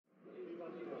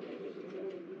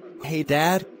Hey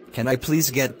Dad, can I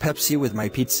please get Pepsi with my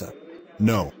pizza?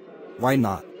 No, Why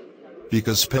not?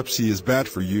 because Pepsi is bad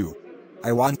for you.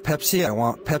 I want Pepsi, I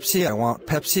want Pepsi, I want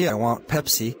Pepsi, I want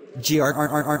Pepsi.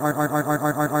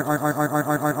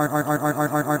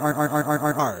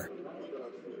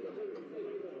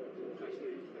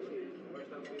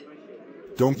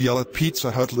 Don't yell at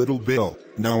Pizza Hut, little Bill.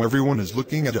 Now everyone is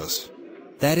looking at us.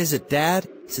 That is it, Dad.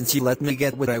 Since you let me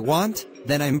get what I want,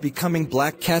 then I'm becoming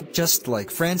Black Cat just like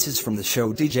Francis from the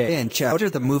show DJ and Chowder,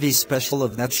 the movie special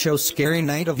of that show Scary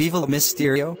Night of Evil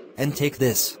Mysterio, and take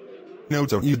this. No,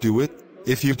 don't you do it.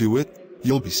 If you do it,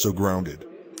 you'll be so grounded.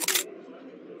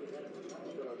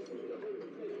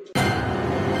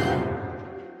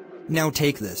 Now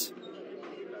take this.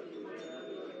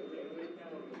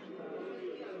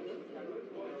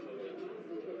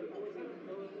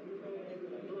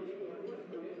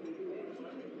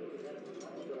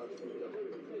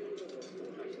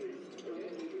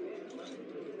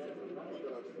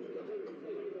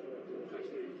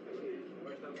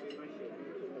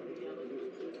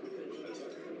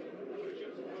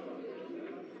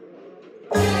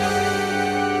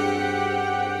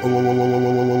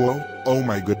 Oh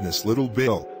my goodness, little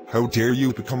Bill. How dare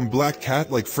you become Black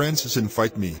Cat like Francis and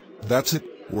fight me? That's it,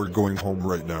 we're going home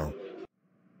right now.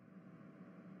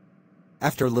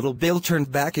 After Little Bill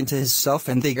turned back into himself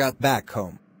and they got back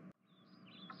home.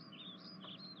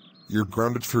 You're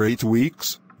grounded for 8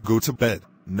 weeks. Go to bed,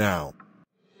 now.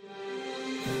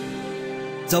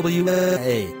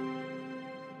 WA